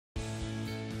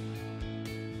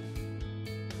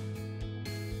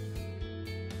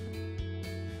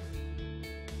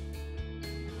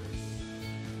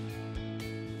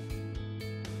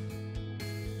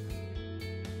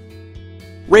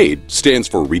RAID stands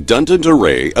for Redundant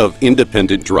Array of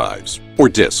Independent Drives, or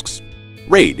disks.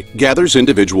 RAID gathers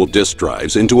individual disk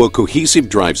drives into a cohesive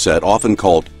drive set often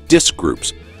called disk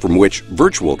groups, from which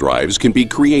virtual drives can be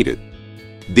created.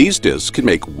 These disks can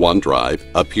make one drive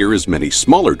appear as many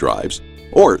smaller drives,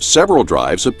 or several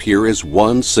drives appear as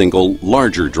one single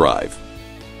larger drive.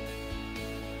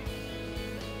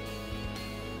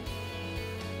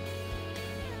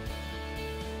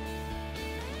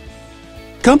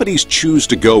 Companies choose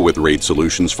to go with RAID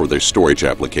solutions for their storage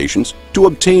applications to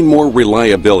obtain more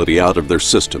reliability out of their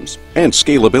systems and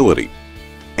scalability.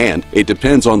 And it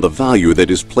depends on the value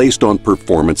that is placed on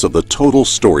performance of the total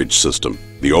storage system,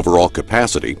 the overall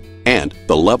capacity, and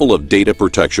the level of data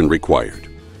protection required.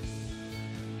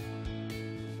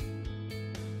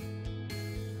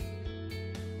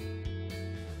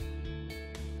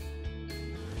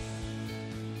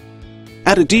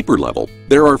 At a deeper level,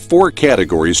 there are 4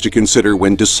 categories to consider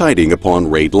when deciding upon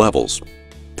RAID levels: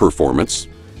 performance,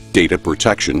 data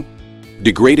protection,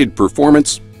 degraded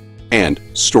performance, and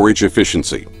storage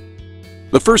efficiency.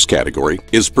 The first category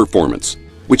is performance,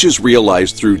 which is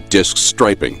realized through disk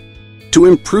striping. To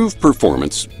improve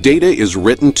performance, data is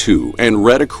written to and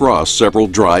read across several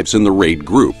drives in the RAID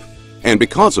group, and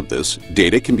because of this,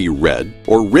 data can be read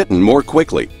or written more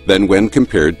quickly than when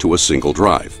compared to a single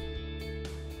drive.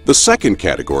 The second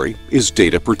category is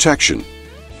data protection.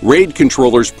 RAID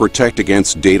controllers protect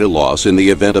against data loss in the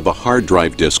event of a hard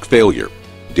drive disk failure.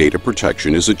 Data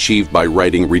protection is achieved by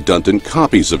writing redundant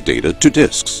copies of data to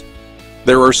disks.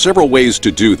 There are several ways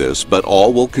to do this, but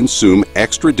all will consume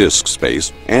extra disk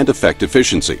space and affect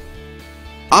efficiency.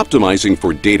 Optimizing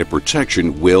for data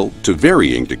protection will, to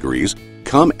varying degrees,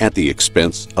 come at the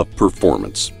expense of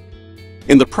performance.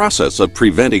 In the process of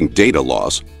preventing data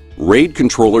loss, RAID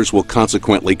controllers will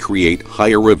consequently create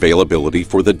higher availability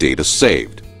for the data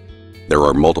saved. There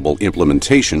are multiple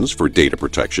implementations for data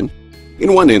protection.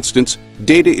 In one instance,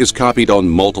 data is copied on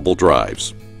multiple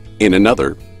drives. In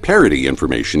another, parity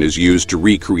information is used to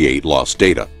recreate lost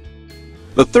data.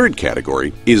 The third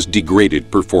category is degraded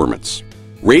performance.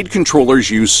 RAID controllers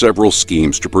use several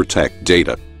schemes to protect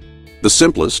data. The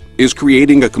simplest is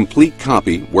creating a complete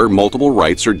copy where multiple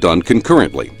writes are done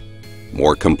concurrently.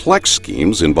 More complex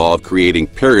schemes involve creating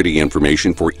parity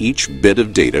information for each bit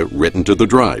of data written to the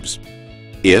drives.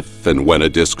 If and when a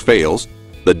disk fails,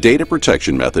 the data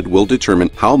protection method will determine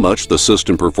how much the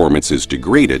system performance is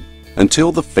degraded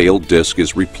until the failed disk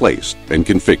is replaced and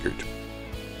configured.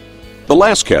 The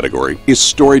last category is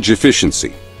storage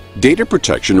efficiency. Data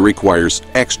protection requires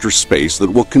extra space that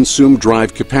will consume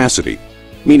drive capacity,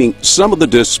 meaning some of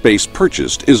the disk space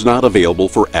purchased is not available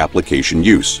for application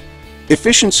use.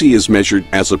 Efficiency is measured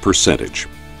as a percentage.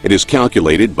 It is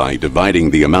calculated by dividing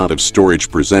the amount of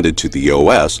storage presented to the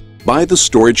OS by the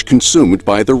storage consumed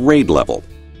by the RAID level.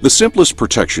 The simplest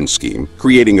protection scheme,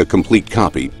 creating a complete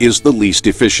copy, is the least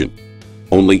efficient.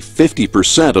 Only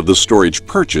 50% of the storage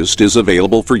purchased is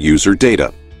available for user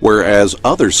data, whereas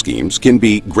other schemes can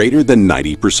be greater than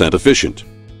 90% efficient.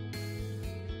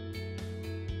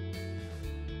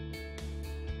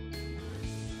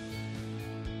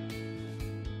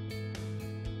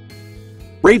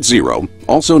 RAID 0,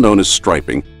 also known as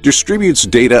striping, distributes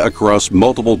data across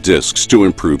multiple disks to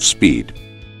improve speed.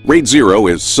 RAID 0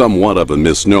 is somewhat of a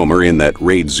misnomer in that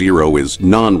RAID 0 is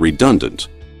non-redundant.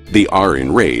 The R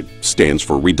in RAID stands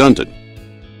for redundant.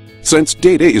 Since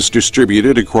data is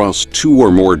distributed across 2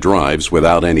 or more drives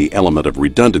without any element of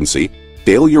redundancy,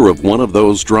 failure of one of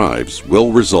those drives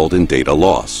will result in data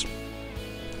loss.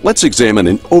 Let's examine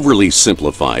an overly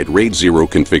simplified RAID 0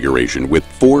 configuration with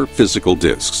 4 physical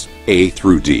disks, A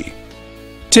through D.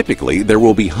 Typically, there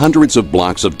will be hundreds of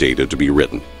blocks of data to be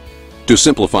written. To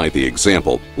simplify the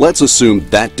example, let's assume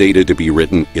that data to be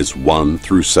written is 1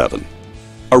 through 7.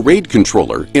 A RAID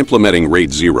controller implementing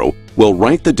RAID 0 will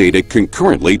write the data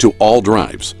concurrently to all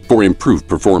drives for improved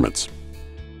performance.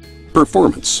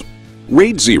 Performance.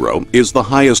 RAID 0 is the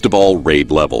highest of all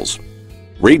RAID levels.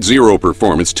 RAID 0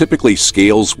 performance typically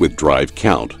scales with drive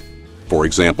count. For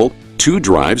example, 2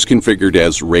 drives configured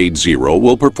as RAID 0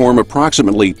 will perform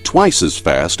approximately twice as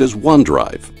fast as 1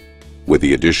 drive. With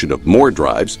the addition of more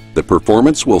drives, the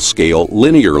performance will scale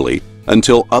linearly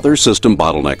until other system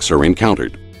bottlenecks are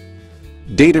encountered.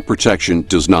 Data protection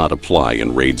does not apply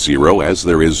in RAID 0 as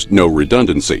there is no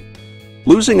redundancy.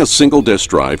 Losing a single disk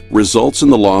drive results in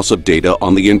the loss of data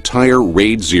on the entire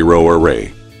RAID 0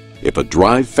 array. If a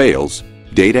drive fails,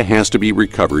 data has to be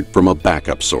recovered from a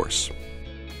backup source.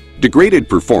 Degraded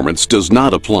performance does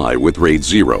not apply with RAID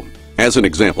 0. As an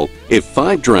example, if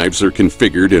 5 drives are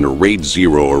configured in a RAID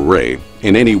 0 array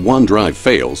and any one drive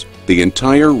fails, the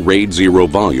entire RAID 0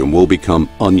 volume will become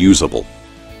unusable.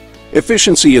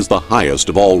 Efficiency is the highest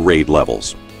of all RAID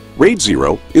levels. RAID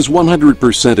 0 is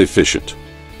 100% efficient.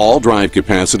 All drive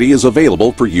capacity is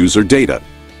available for user data.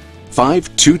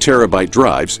 5 2-terabyte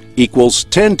drives equals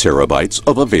 10 terabytes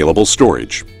of available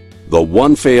storage. The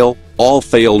one-fail,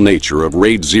 all-fail nature of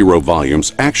RAID 0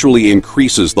 volumes actually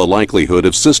increases the likelihood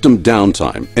of system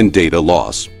downtime and data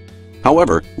loss.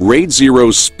 However, RAID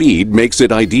 0's speed makes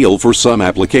it ideal for some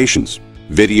applications.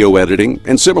 Video editing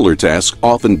and similar tasks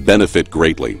often benefit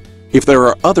greatly. If there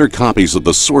are other copies of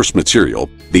the source material,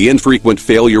 the infrequent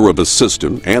failure of a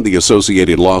system and the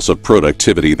associated loss of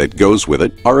productivity that goes with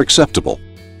it are acceptable.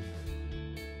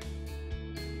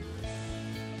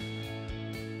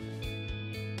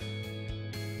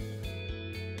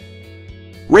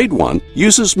 RAID 1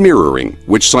 uses mirroring,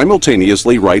 which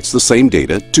simultaneously writes the same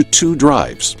data to 2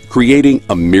 drives, creating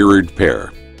a mirrored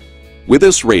pair. With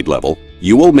this RAID level,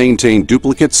 you will maintain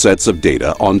duplicate sets of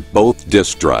data on both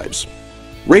disk drives.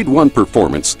 RAID 1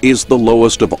 performance is the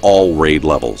lowest of all RAID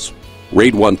levels.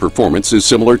 RAID 1 performance is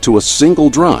similar to a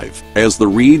single drive, as the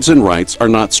reads and writes are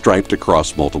not striped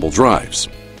across multiple drives.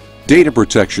 Data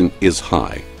protection is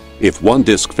high. If one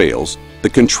disk fails, the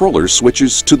controller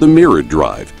switches to the mirrored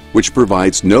drive, which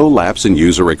provides no lapse in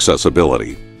user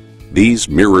accessibility. These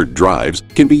mirrored drives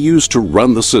can be used to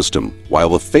run the system while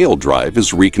the failed drive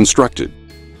is reconstructed.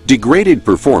 Degraded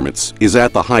performance is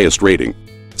at the highest rating.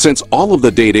 Since all of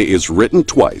the data is written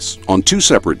twice on 2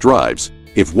 separate drives,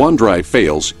 if one drive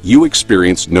fails, you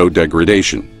experience no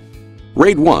degradation.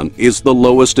 RAID 1 is the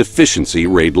lowest efficiency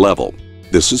RAID level.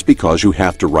 This is because you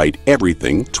have to write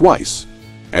everything twice.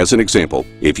 As an example,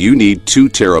 if you need 2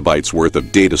 terabytes worth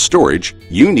of data storage,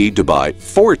 you need to buy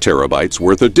 4 terabytes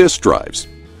worth of disk drives.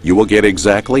 You will get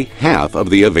exactly half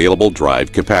of the available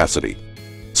drive capacity.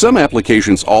 Some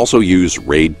applications also use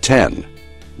RAID 10,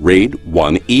 RAID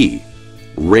 1E,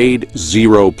 RAID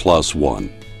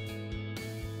 0+1.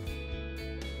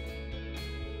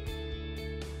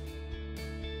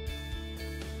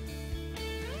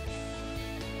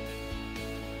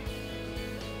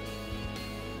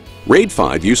 RAID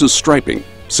 5 uses striping,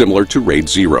 similar to RAID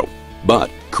 0, but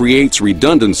creates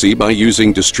redundancy by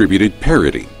using distributed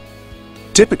parity.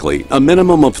 Typically, a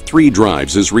minimum of 3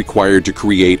 drives is required to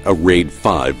create a RAID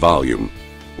 5 volume.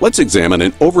 Let's examine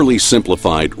an overly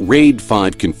simplified RAID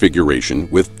 5 configuration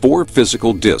with 4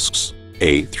 physical disks,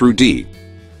 A through D.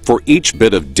 For each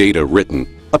bit of data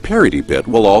written, a parity bit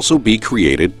will also be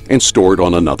created and stored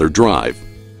on another drive.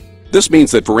 This means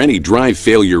that for any drive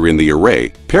failure in the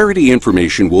array, parity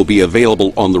information will be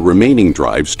available on the remaining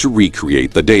drives to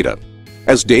recreate the data.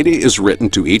 As data is written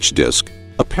to each disk,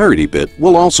 a parity bit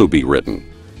will also be written.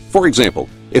 For example,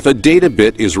 if a data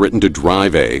bit is written to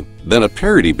drive A, then a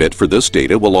parity bit for this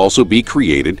data will also be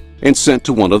created and sent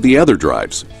to one of the other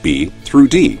drives, B through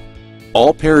D.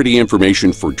 All parity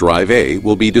information for drive A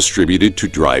will be distributed to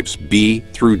drives B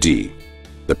through D.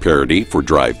 The parity for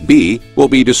drive B will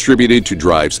be distributed to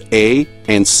drives A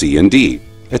and C and D,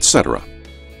 etc.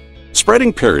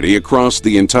 Spreading parity across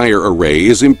the entire array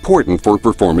is important for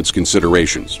performance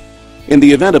considerations. In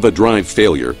the event of a drive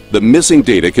failure, the missing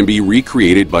data can be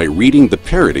recreated by reading the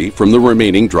parity from the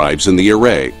remaining drives in the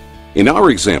array. In our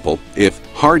example, if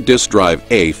hard disk drive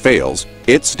A fails,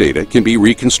 its data can be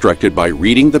reconstructed by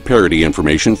reading the parity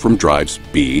information from drives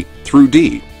B through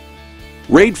D.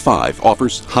 RAID 5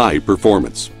 offers high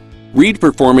performance. Read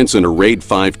performance in a RAID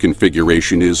 5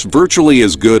 configuration is virtually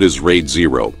as good as RAID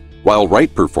 0, while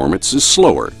write performance is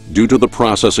slower due to the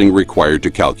processing required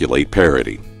to calculate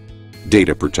parity.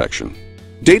 Data protection.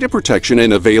 Data protection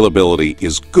and availability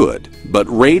is good, but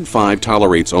RAID 5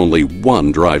 tolerates only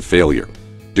one drive failure.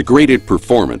 Degraded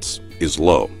performance is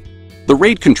low. The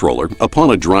RAID controller,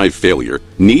 upon a drive failure,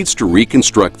 needs to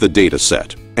reconstruct the data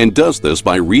set and does this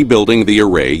by rebuilding the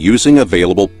array using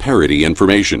available parity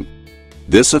information.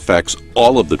 This affects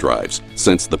all of the drives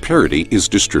since the parity is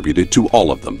distributed to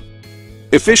all of them.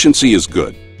 Efficiency is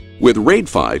good. With RAID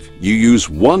 5, you use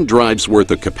 1 drive's worth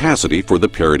of capacity for the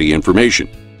parity information.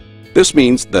 This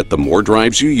means that the more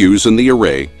drives you use in the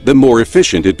array, the more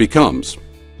efficient it becomes.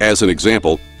 As an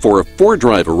example, for a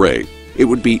 4-drive array, it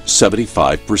would be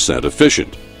 75%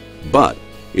 efficient. But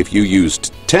if you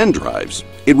used 10 drives,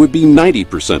 it would be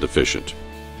 90% efficient.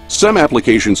 Some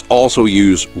applications also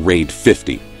use RAID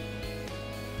 50.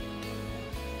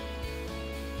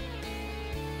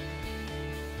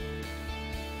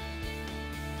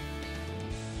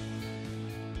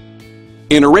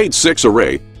 In a RAID 6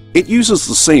 array, it uses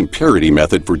the same parity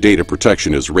method for data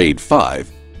protection as RAID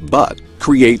 5, but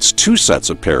creates 2 sets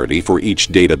of parity for each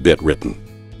data bit written.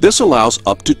 This allows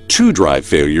up to 2 drive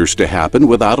failures to happen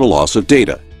without a loss of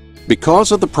data.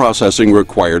 Because of the processing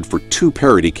required for 2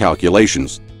 parity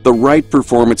calculations, the write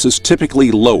performance is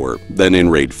typically lower than in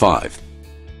RAID 5.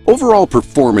 Overall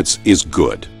performance is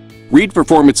good. Read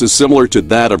performance is similar to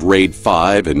that of RAID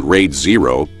 5 and RAID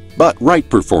 0, but write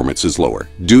performance is lower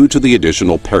due to the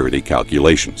additional parity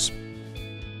calculations.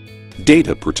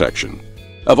 Data protection.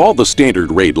 Of all the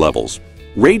standard RAID levels,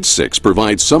 RAID 6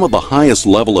 provides some of the highest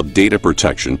level of data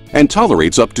protection and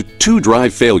tolerates up to 2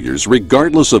 drive failures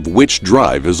regardless of which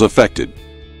drive is affected.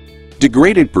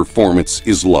 Degraded performance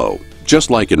is low, just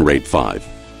like in RAID 5.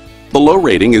 The low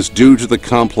rating is due to the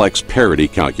complex parity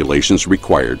calculations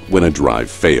required when a drive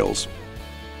fails.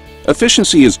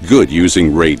 Efficiency is good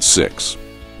using RAID 6.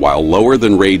 While lower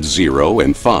than RAID 0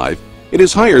 and 5, it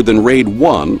is higher than RAID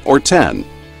 1 or 10.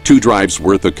 2 drives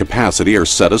worth of capacity are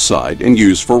set aside and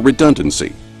used for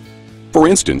redundancy. For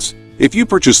instance, if you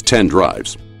purchase 10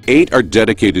 drives, 8 are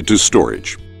dedicated to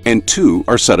storage and 2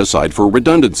 are set aside for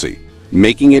redundancy,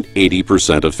 making it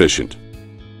 80% efficient.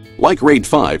 Like RAID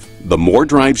 5, the more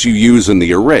drives you use in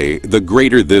the array, the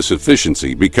greater this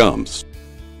efficiency becomes.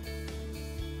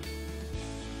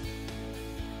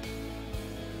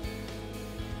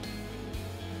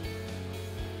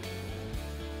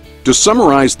 To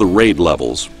summarize the RAID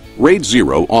levels, RAID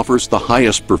 0 offers the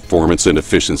highest performance and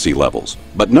efficiency levels,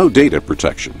 but no data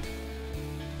protection.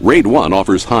 RAID 1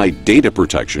 offers high data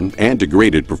protection and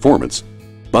degraded performance,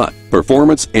 but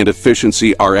performance and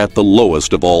efficiency are at the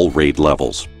lowest of all RAID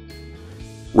levels.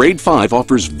 RAID 5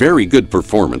 offers very good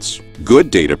performance,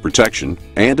 good data protection,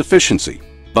 and efficiency,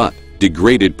 but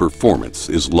degraded performance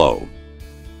is low.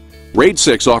 RAID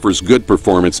 6 offers good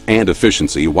performance and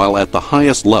efficiency while at the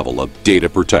highest level of data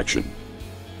protection.